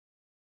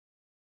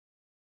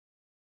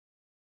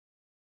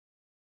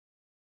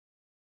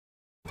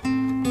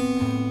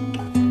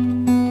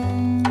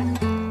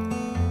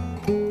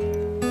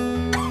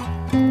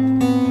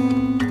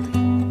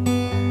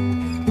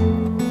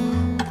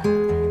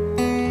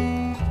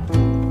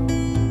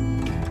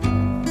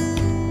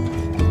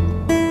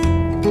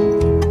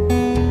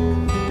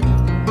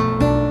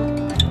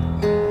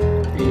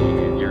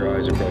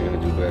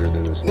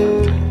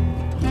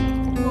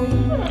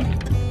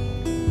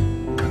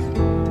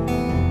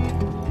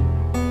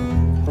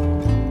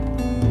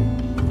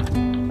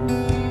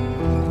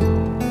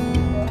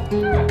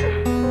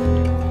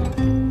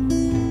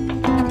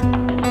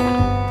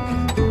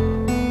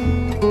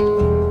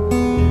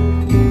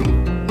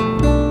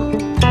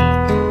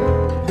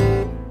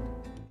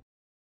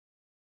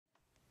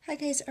Hi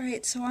guys,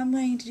 alright, so I'm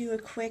going to do a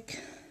quick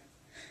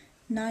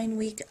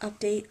 9-week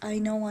update. I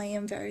know I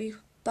am very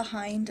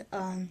behind.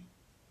 I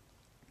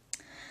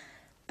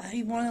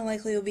more than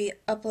likely will be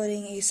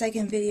uploading a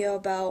second video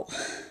about...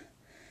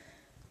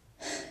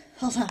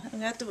 Hold on, I'm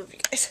gonna have to move you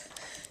guys.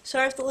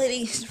 Sorry if the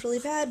lighting is really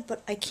bad,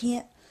 but I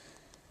can't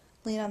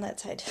lean on that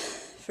side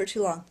for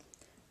too long.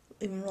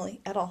 Even really,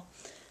 at all.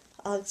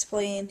 I'll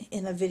explain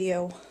in a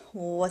video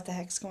what the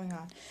heck's going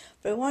on.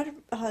 But I wanted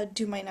to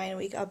do my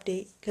 9-week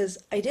update because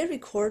I did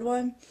record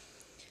one,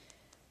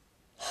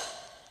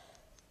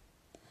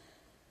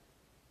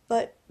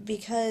 but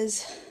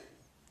because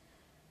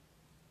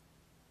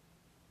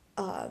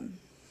I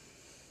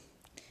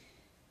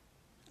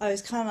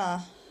was kind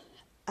of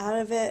out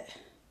of it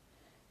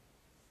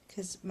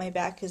because my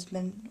back has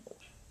been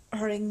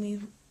hurting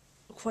me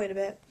quite a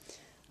bit.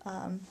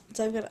 So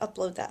I'm going to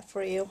upload that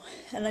for you.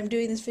 And I'm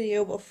doing this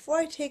video before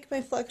I take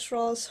my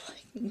Flexerol so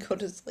I can go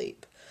to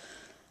sleep.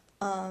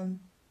 So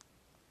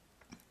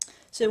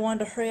I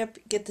wanted to hurry up,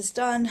 get this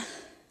done,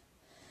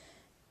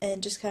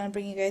 and just kind of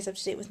bring you guys up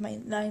to date with my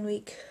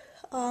 9-week,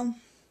 my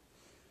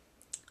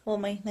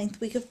 9th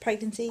week of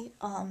pregnancy.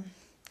 I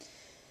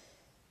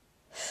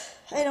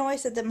know I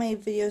said that my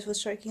videos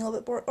was striking a little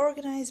bit more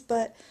organized,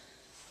 but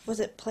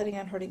wasn't planning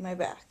on hurting my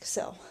back.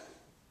 So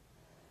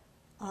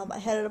I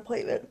had an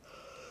appointment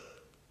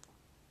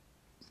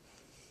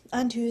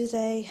on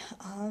Tuesday.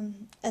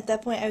 At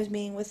that point I was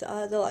meeting with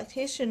the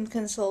lactation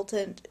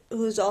consultant,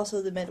 who's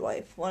also the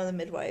midwife, one of the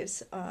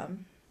midwives.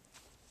 And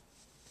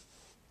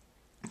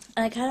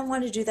I kind of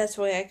wanted to do that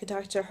so I could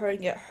talk to her and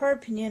get her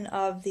opinion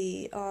of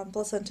the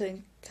placenta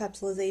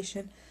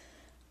encapsulation.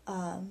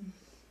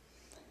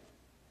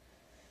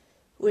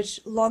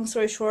 Which, long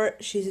story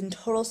short, she's in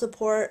total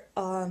support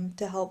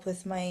to help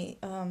with my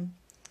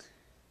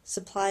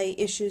supply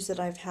issues that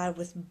I've had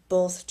with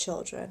both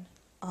children.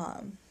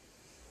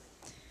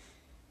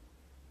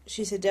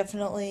 She said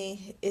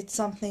definitely it's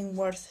something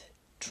worth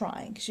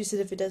trying. She said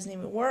if it doesn't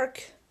even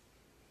work,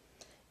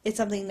 it's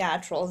something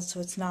natural,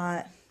 so it's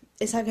not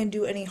going to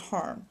do any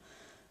harm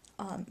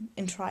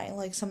in trying.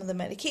 Like some of the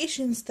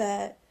medications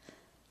that,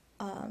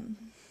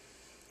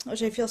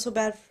 which I feel so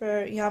bad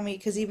for Yami,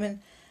 because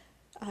even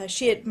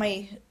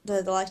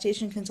the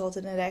lactation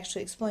consultant had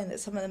actually explained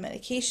that some of the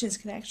medications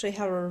can actually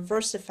have a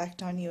reverse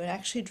effect on you and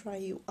actually dry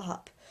you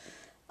up.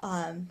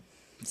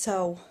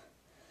 So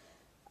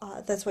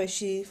that's why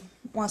she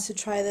wants to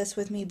try this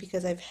with me,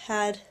 because I've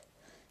had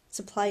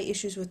supply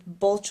issues with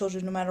both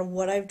children. No matter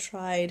what I've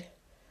tried,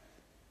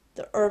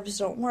 the herbs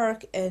don't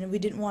work, and we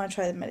didn't want to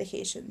try the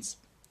medications.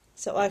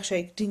 So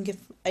actually,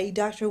 a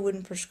doctor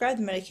wouldn't prescribe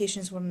the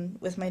medications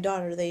with my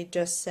daughter. They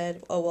just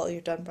said, "Oh well,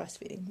 you're done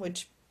breastfeeding,"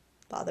 which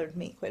bothered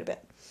me quite a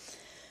bit.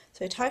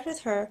 So I talked with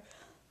her,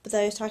 but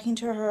then I was talking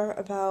to her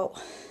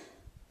about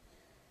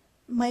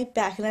my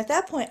back, and at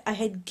that point I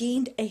had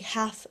gained a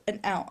half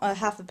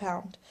a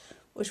pound,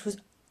 which was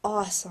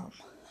awesome.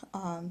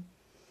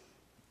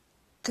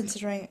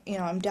 Considering,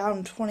 I'm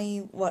down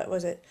 20, what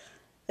was it?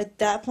 At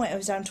that point I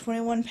was down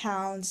 21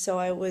 pounds, so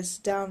I was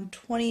down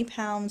 20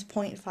 pounds,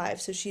 0.5.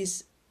 So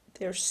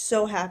they're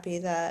so happy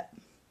that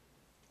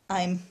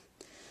I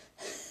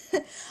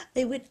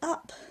went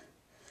up.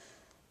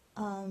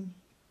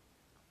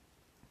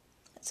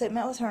 So I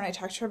met with her and I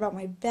talked to her about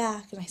my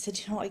back, and I said,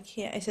 I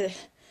can't. I said,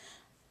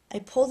 I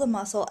pulled the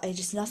muscle,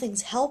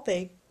 nothing's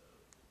helping.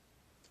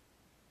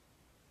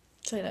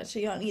 Try not to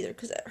yawn either,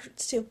 because that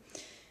hurts too.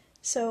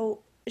 So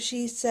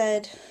she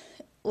said,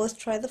 let's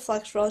try the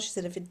Flexerol. She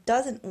said if it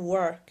doesn't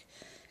work,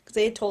 because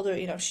they had told her,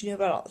 she knew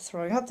about all the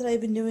throwing up that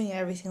I've been doing and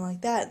everything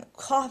like that, and the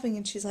coughing,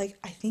 and she's like,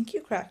 I think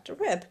you cracked a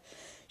rib.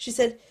 She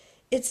said,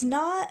 it's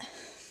not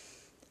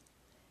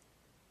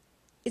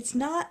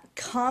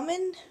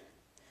common,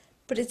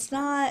 but it's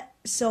not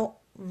so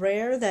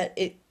rare that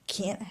it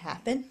can't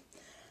happen.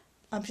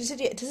 She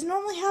said, yeah, it doesn't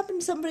normally happen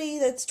to somebody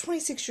that's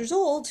 26 years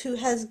old who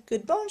has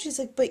good bones. She's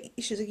like,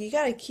 you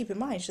gotta keep in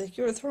mind. She's like,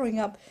 you were throwing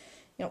up,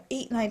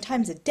 8-9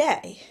 times a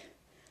day.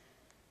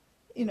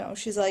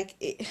 She's like,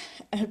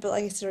 but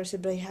like I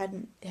said, but it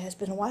has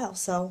been a while.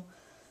 So,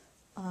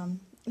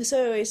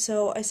 so anyway, I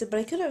said, but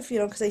I could have,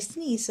 because I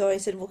sneezed. So I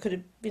said, well, could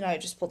it, I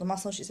just pulled the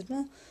muscle. And she said,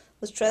 no,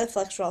 let's try the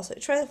Flexerol. So I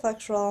tried the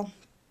Flexerol.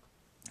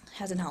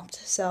 Hasn't helped.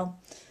 So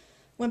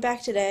went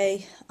back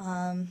today,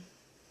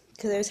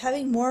 because I was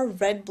having more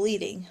red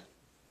bleeding.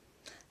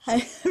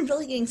 I'm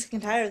really getting sick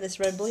and tired of this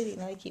red bleeding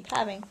that I keep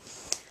having,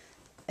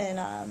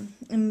 and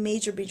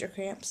major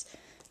cramps.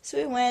 So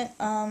we went,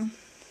 let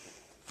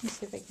me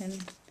see if I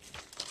can,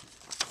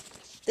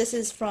 this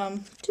is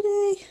from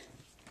today,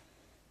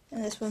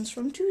 and this one's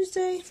from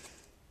Tuesday,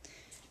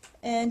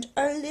 and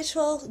our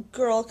little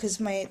girl, because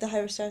the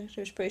high-risk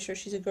doctor is pretty sure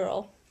she's a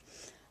girl,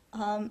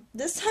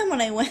 this time when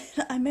I went,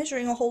 I'm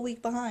measuring a whole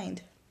week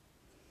behind.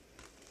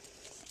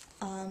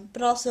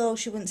 But also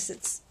she wouldn't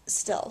sit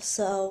still,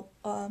 so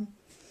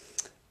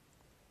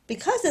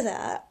because of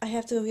that, I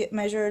have to go get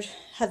measured,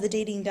 have the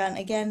dating done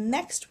again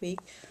next week,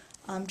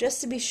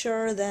 just to be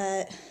sure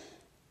that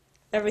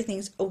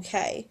everything's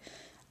okay.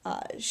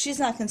 She's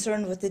not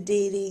concerned with the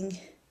dating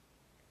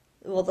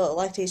well, the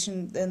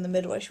lactation and the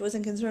midwife, she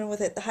wasn't concerned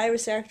with it. The high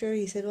risk factor,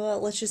 he said, well,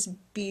 let's just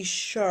be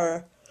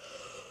sure.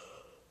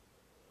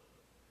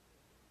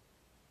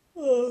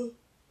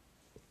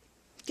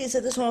 He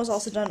said this one was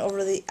also done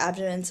over the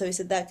abdomen, so he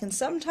said that can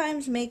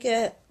sometimes make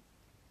it,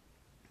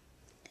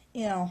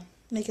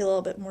 make it a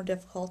little bit more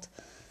difficult.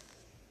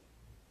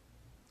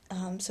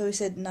 So he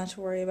said not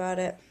to worry about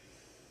it.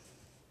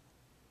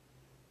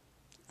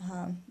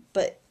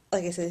 But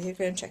like I said, you're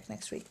going to check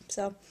next week.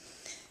 So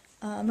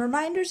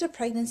reminders of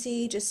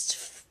pregnancy, just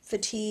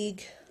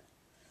fatigue.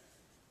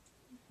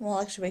 Well,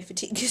 actually, my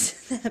fatigue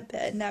isn't that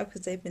bad now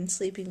because I've been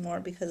sleeping more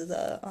because of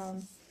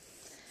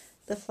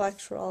the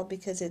Flexerol,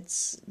 because it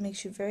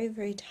makes you very,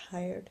 very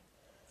tired.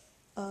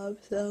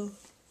 So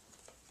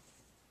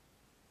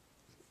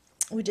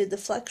we did the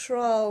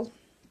Flexerol.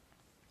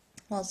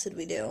 What else did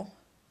we do?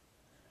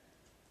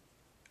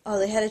 Oh,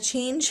 they had a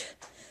change.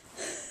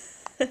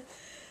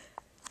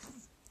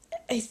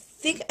 I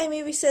think I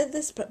maybe said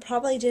this, but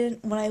probably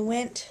didn't. When I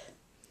went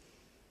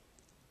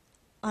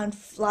on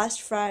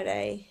last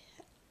Friday,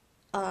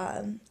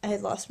 I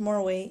had lost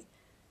more weight.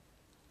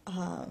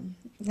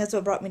 That's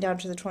what brought me down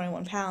to the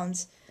 21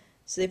 pounds.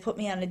 So they put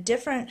me on a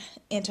different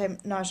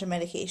anti-nausea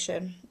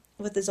medication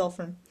with the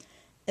Zofran.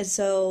 And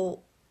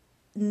so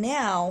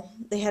now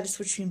they had to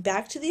switch me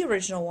back to the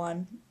original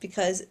one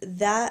because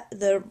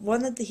the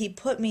one that he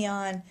put me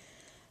on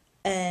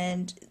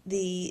and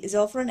the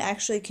Zofran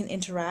actually can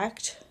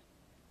interact.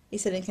 He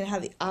said it can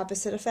have the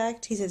opposite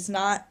effect. He said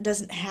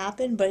doesn't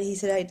happen, but he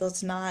said, hey,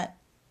 let's not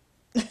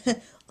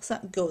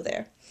go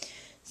there.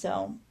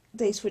 So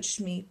they switched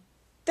me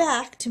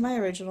back to my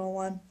original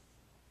one,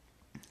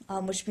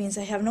 which means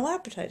I have no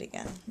appetite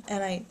again.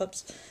 And I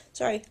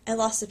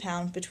lost a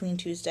pound between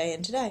Tuesday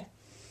and today.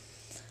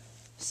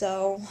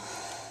 So,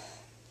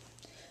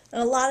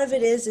 and a lot of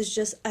it is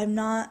just I'm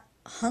not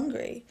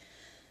hungry.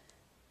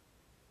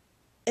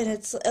 And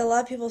it's a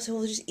lot of people say,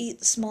 well, just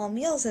eat small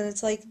meals, and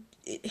it's like,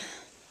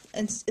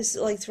 it's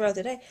like throughout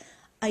the day.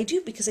 I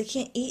do, because I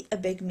can't eat a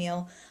big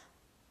meal.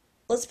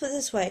 Let's put it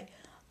this way,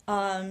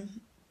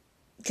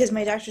 because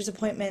my doctor's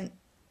appointment,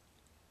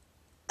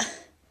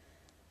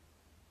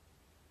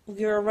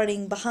 we were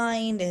running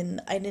behind,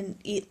 and I didn't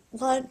eat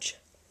lunch.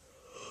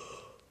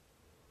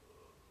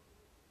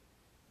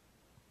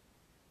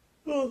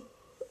 I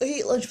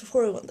ate lunch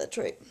before I went, that's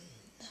right.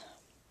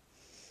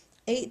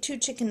 I ate 2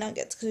 chicken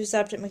nuggets because we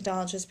stopped at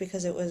McDonald's just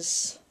because it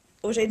was,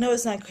 which I know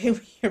is not great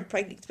when you're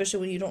pregnant,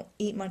 especially when you don't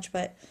eat much,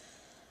 but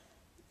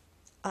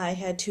I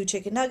had 2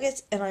 chicken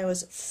nuggets and I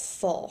was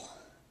full.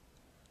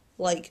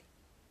 Like,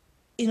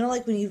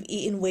 like when you've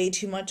eaten way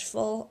too much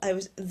full? I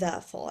was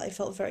that full. I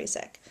felt very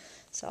sick.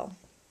 So,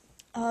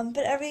 but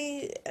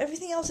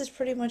everything else is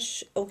pretty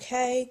much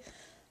okay.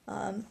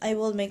 I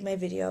will make my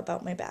video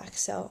about my back.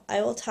 So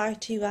I will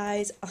talk to you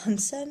guys on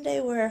Sunday,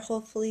 where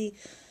hopefully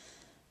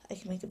I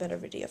can make a better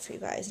video for you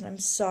guys. And I'm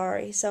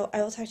sorry. So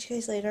I will talk to you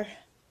guys later.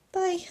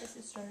 Bye. This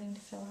is starting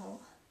to fill out.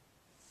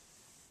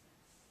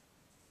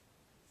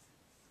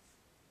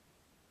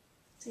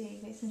 So yeah,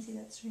 you guys can see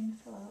that's starting to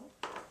fill out.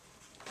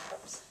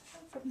 Oops,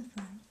 from the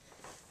front.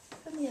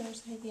 From the other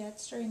side, yeah,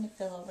 it's starting to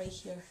fill out right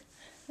here.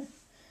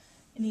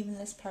 And even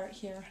this part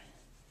here.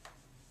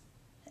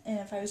 And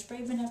if I was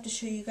brave enough to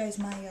show you guys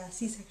my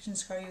C-section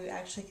scar, you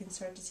actually can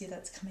start to see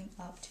that's coming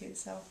up too.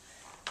 So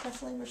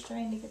definitely we're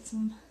starting to get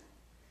some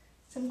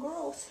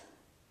growth.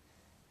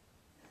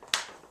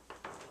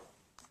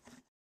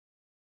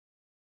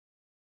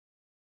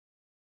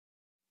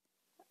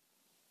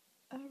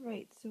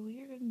 Alright, so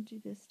we are going to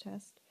do this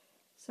test.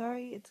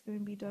 Sorry, it's going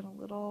to be done a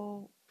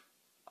little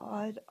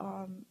odd.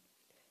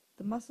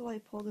 The muscle I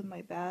pulled in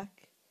my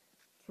back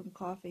from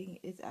coughing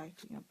is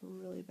acting up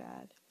really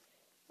bad.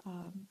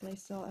 But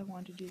I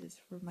wanted to do this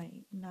for my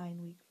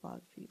 9-week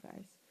vlog for you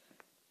guys.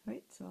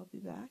 Alright, so I'll be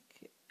back,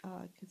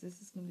 because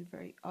this is going to be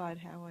very odd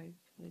how I'm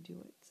going to do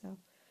it. So,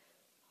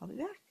 I'll be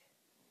back.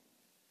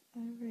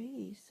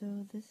 Alrighty,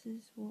 so this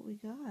is what we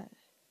got.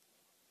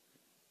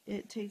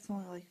 It takes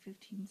only like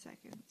 15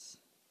 seconds.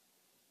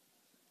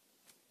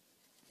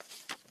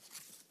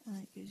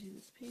 And it gives you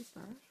this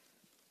paper.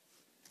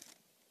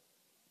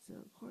 So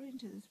according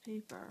to this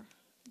paper,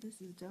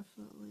 this is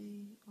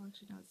definitely, well,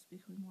 actually now it's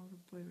becoming more of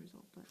a boy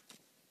result, but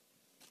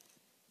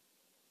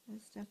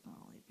it's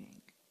definitely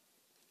pink.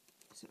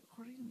 So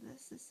according to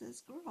this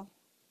says girl.